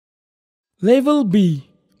Level B,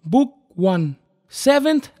 Book 1,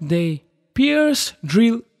 7th Day, Pierce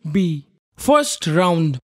Drill B. First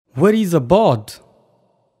round. Where is a board?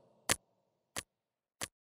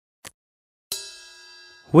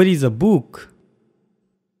 Where is a book?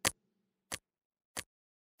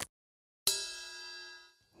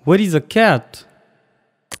 Where is a cat?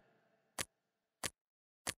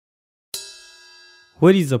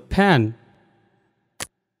 Where is a pen?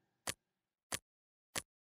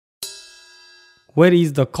 Where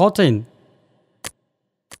is the cotton?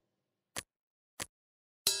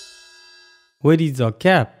 Where is the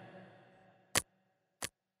cap?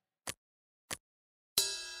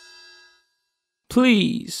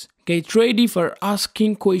 Please get ready for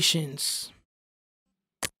asking questions.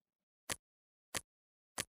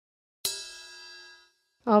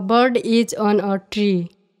 A bird is on a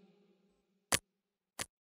tree.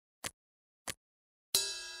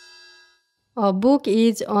 A book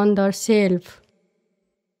is on the shelf.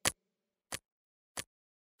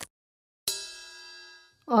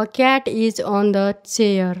 A cat is on the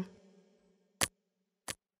chair.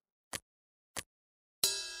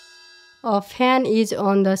 A fan is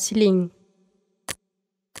on the ceiling.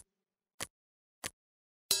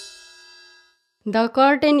 The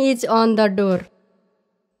curtain is on the door.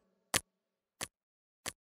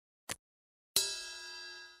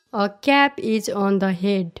 A cap is on the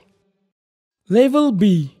head. Level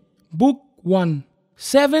B, Book 1,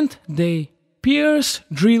 7th Day, Pierce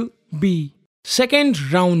Drill B.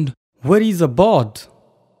 Second round. Where is a board?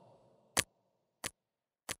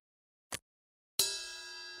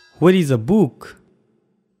 Where is a book?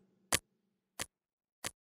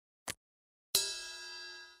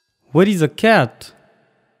 Where is a cat?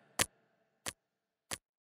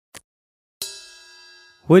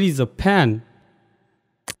 Where is a pen?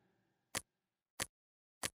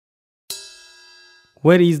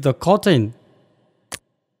 Where is the cotton?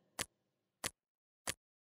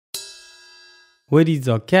 Where is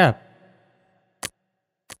the cap?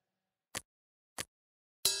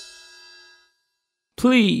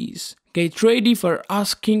 Please get ready for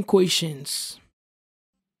asking questions.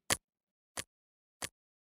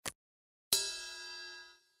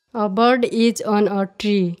 A bird is on a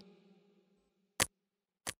tree.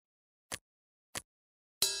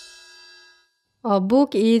 A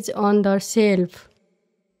book is on the shelf.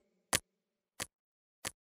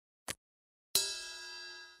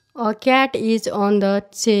 A cat is on the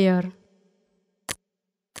chair.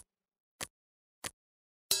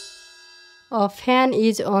 A fan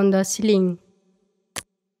is on the ceiling.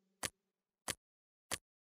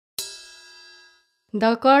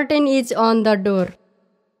 The curtain is on the door.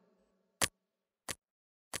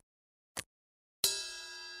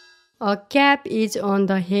 A cap is on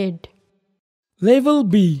the head. Level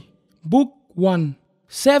B, Book 1,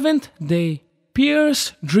 7th Day,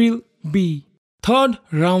 Pierce Drill B. Third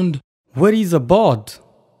round. Where is a board?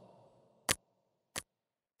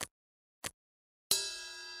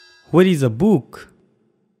 Where is a book?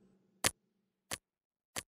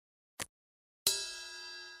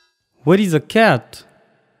 Where is a cat?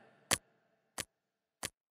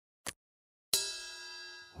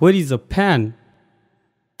 Where is a pen?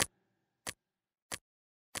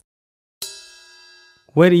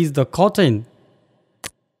 Where is the cotton?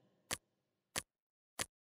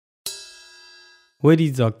 Where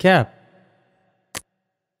is the cap?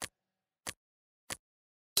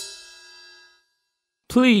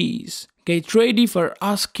 Please get ready for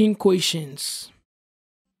asking questions.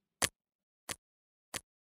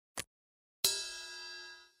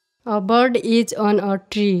 A bird is on a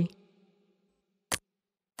tree.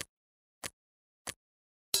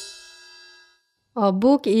 A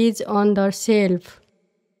book is on the shelf.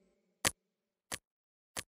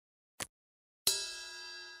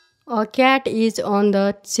 A cat is on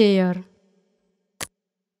the chair.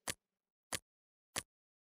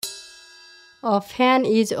 A fan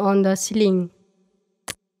is on the ceiling.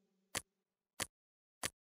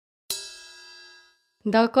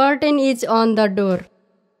 The curtain is on the door.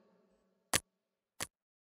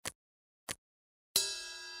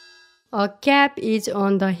 A cap is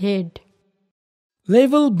on the head.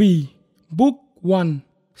 Level B, Book 1,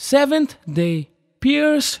 7th Day,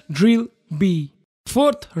 Pierce Drill B.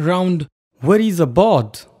 Fourth round. Where is a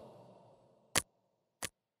board?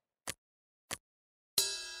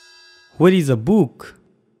 Where is a book?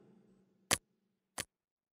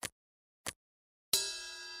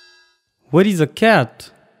 Where is a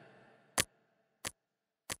cat?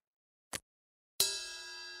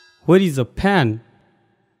 Where is a pen?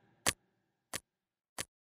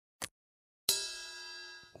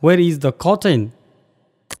 Where is the cotton?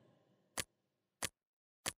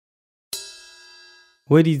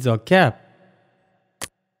 Where is a cap?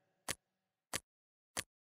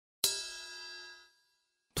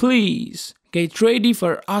 Please get ready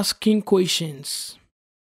for asking questions.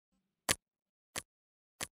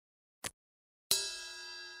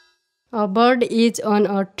 A bird is on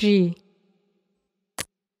a tree.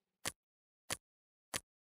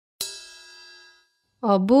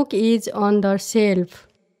 A book is on the shelf.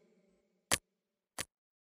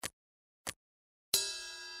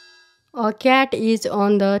 A cat is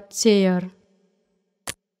on the chair.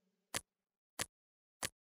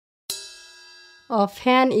 A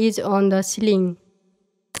fan is on the ceiling.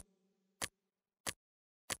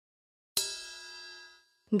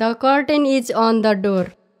 The curtain is on the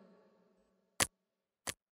door.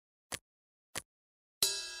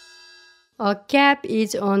 A cap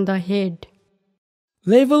is on the head.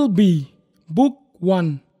 Level B, Book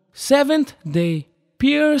 1, 7th Day,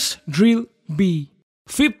 Pierce Drill B,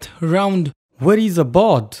 5th Round. Where is a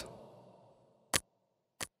board?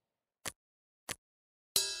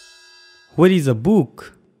 Where is a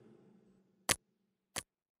book?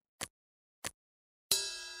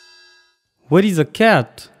 Where is a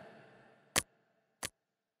cat?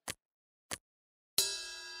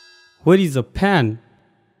 Where is a pen?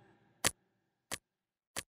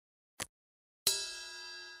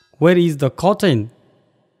 Where is the cotton?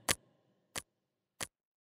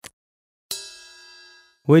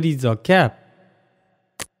 Where is a cap?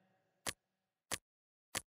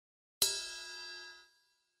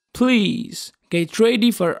 Please get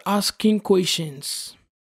ready for asking questions.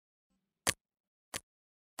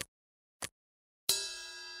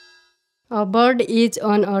 A bird is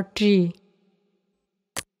on a tree.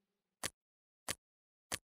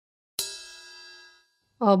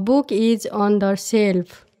 A book is on the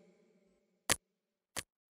shelf.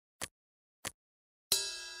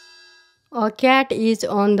 A cat is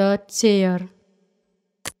on the chair.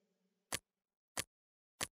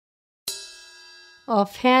 A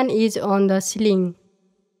fan is on the ceiling.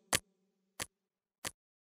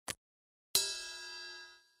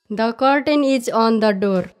 The curtain is on the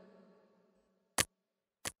door.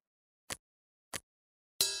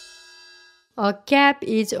 A cap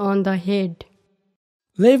is on the head.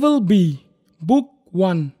 Level B, Book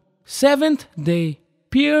 1, 7th Day,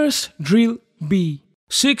 Pierce Drill B,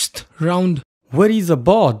 6th Round. Where is a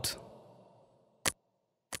board?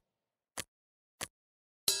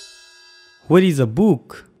 Where is a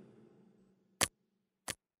book?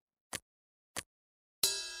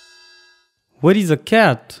 Where is a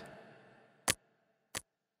cat?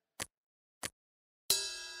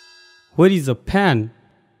 Where is a pen?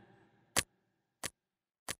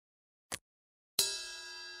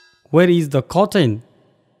 Where is the cotton?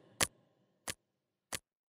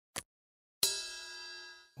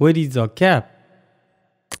 Where is a cap?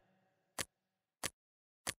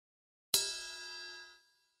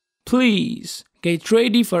 Please get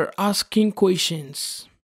ready for asking questions.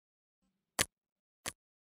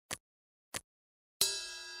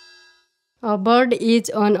 A bird is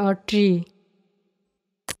on a tree.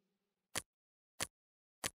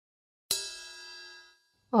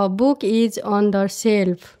 A book is on the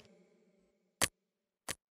shelf.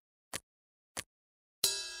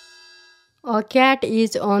 A cat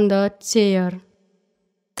is on the chair.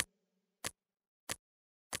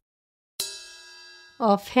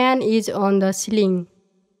 A fan is on the ceiling.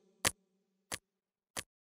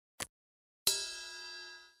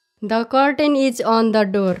 The curtain is on the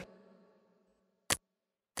door.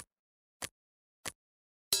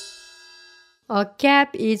 A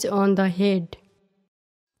cap is on the head.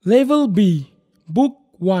 Level B, Book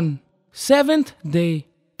 1, 7th Day,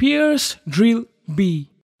 Pierce Drill B,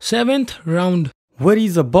 7th Round. Where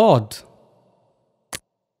is a board?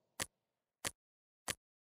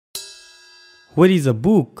 Where is a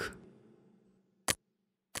book?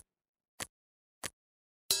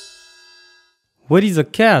 Where is a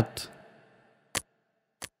cat?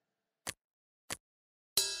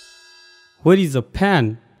 Where is a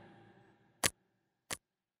pen?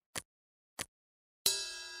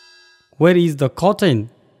 Where is the cotton?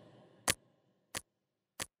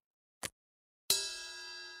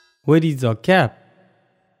 Where is a cap?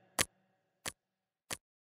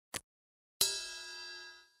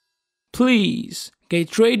 Please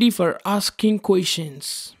get ready for asking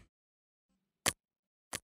questions.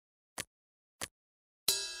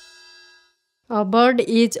 A bird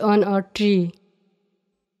is on a tree.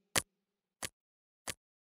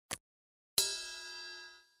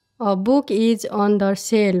 A book is on the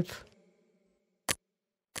shelf.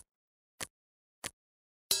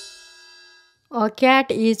 A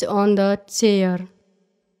cat is on the chair.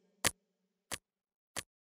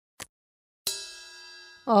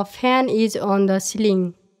 A fan is on the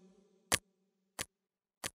ceiling.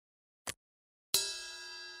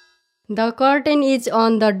 The curtain is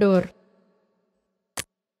on the door.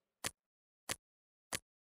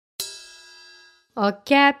 A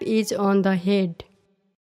cap is on the head.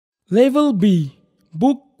 Level B,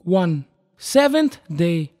 Book 1, 7th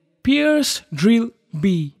Day, Pierce Drill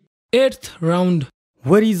B, 8th Round.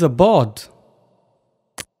 Where is a board?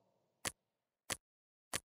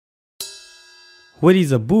 Where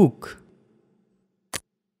is a book?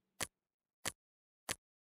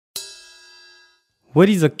 Where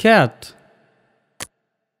is a cat?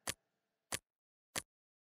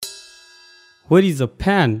 Where is a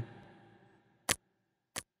pen?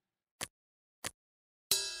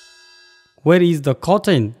 Where is the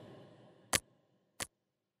curtain?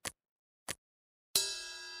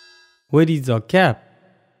 Where is a cap?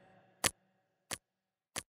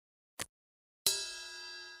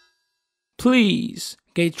 Please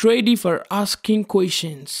get ready for asking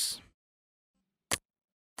questions.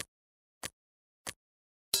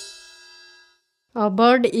 A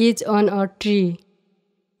bird is on a tree.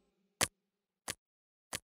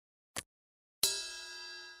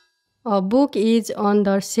 A book is on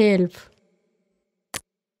the shelf.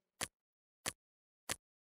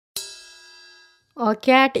 A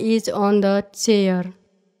cat is on the chair.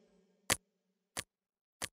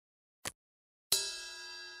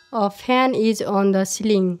 A fan is on the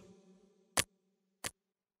ceiling.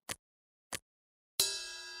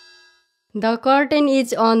 The curtain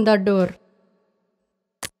is on the door.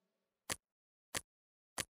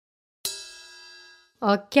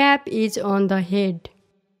 A cap is on the head.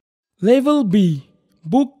 Level B,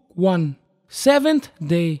 Book 1, 7th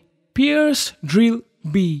Day, Pierce Drill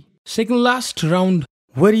B, second last round.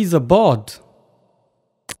 Where is a board?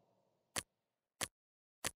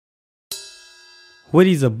 Where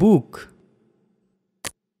is a book?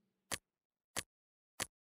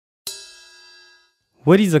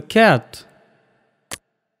 Where is a cat?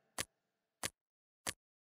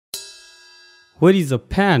 Where is a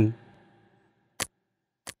pen?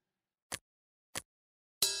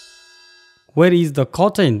 Where is the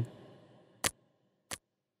curtain?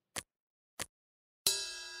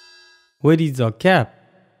 Where is the cap?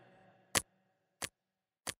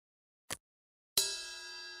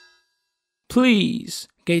 Please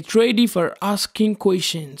get ready for asking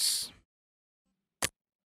questions.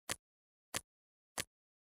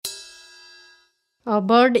 A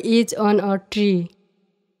bird is on a tree.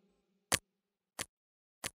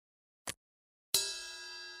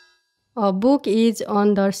 A book is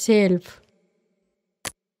on the shelf.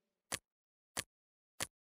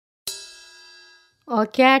 A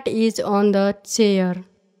cat is on the chair.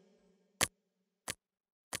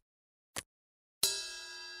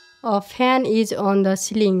 A fan is on the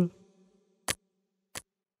ceiling.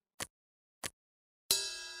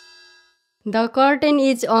 The curtain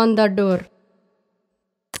is on the door.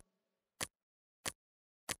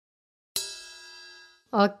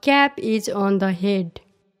 A cap is on the head.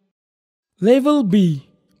 Level B,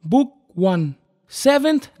 Book 1,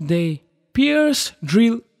 7th Day, Pierce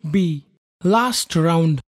Drill B, last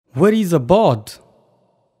round. Where is a board?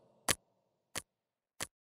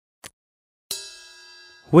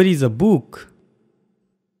 Where is a book?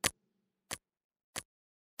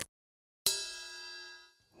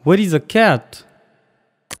 Where is a cat?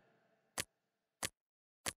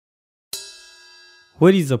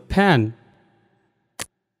 Where is a pen?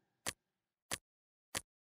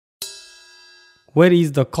 Where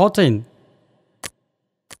is the curtain?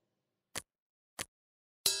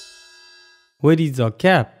 Where is the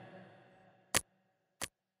cap?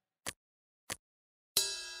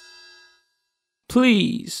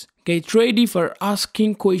 Please get ready for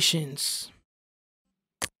asking questions.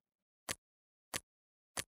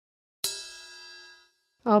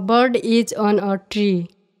 A bird is on a tree.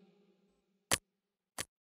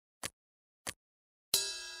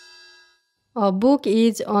 A book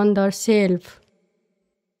is on the shelf.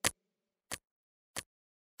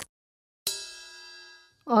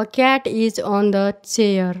 A cat is on the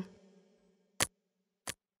chair.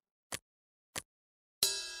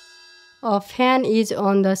 A fan is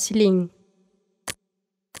on the ceiling.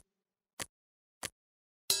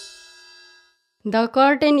 The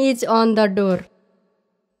curtain is on the door.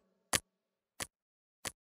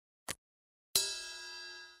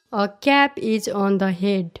 A cap is on the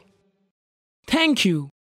head. Thank you.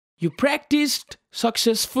 You practiced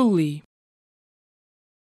successfully.